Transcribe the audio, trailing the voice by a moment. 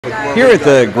Here at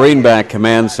the Greenback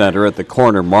Command Center at the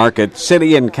Corner Market,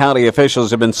 city and county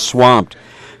officials have been swamped.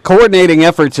 Coordinating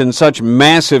efforts in such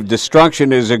massive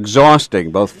destruction is exhausting,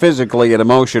 both physically and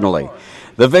emotionally.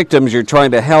 The victims you're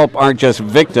trying to help aren't just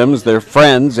victims, they're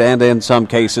friends and, in some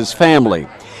cases, family.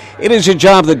 It is a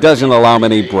job that doesn't allow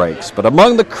many breaks, but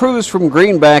among the crews from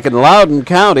Greenback and Loudon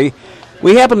County,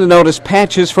 we happen to notice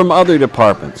patches from other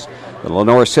departments. The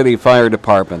Lenoir City Fire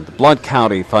Department, the Blount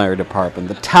County Fire Department,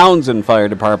 the Townsend Fire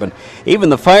Department, even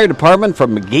the fire department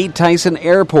from McGee-Tyson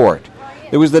Airport.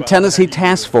 There was the Tennessee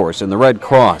Task Force and the Red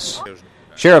Cross.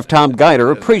 Sheriff Tom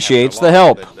Guider appreciates the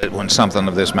help. When something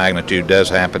of this magnitude does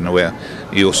happen,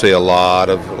 you'll see a lot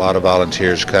of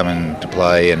volunteers come into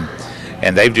play,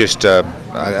 and they've just,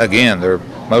 again, they're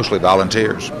mostly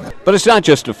volunteers. But it's not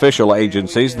just official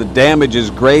agencies. The damage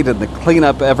is great and the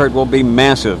cleanup effort will be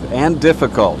massive and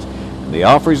difficult. The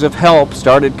offers of help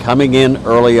started coming in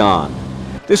early on.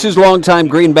 This is longtime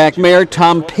Greenback Mayor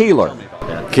Tom Peeler.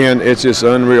 Ken, it's just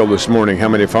unreal this morning how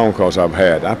many phone calls I've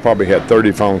had. I probably had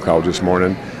 30 phone calls this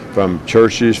morning from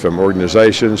churches, from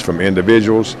organizations, from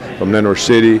individuals, from Lenoir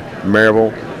City,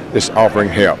 Maryville, just offering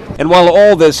help. And while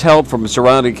all this help from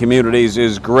surrounding communities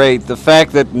is great, the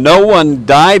fact that no one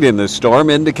died in the storm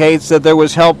indicates that there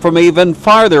was help from even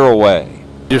farther away.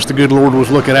 Just the good Lord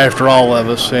was looking after all of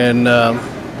us, and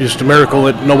just a miracle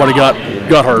that nobody got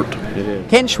hurt.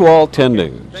 Ken Schwal, 10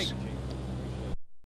 News.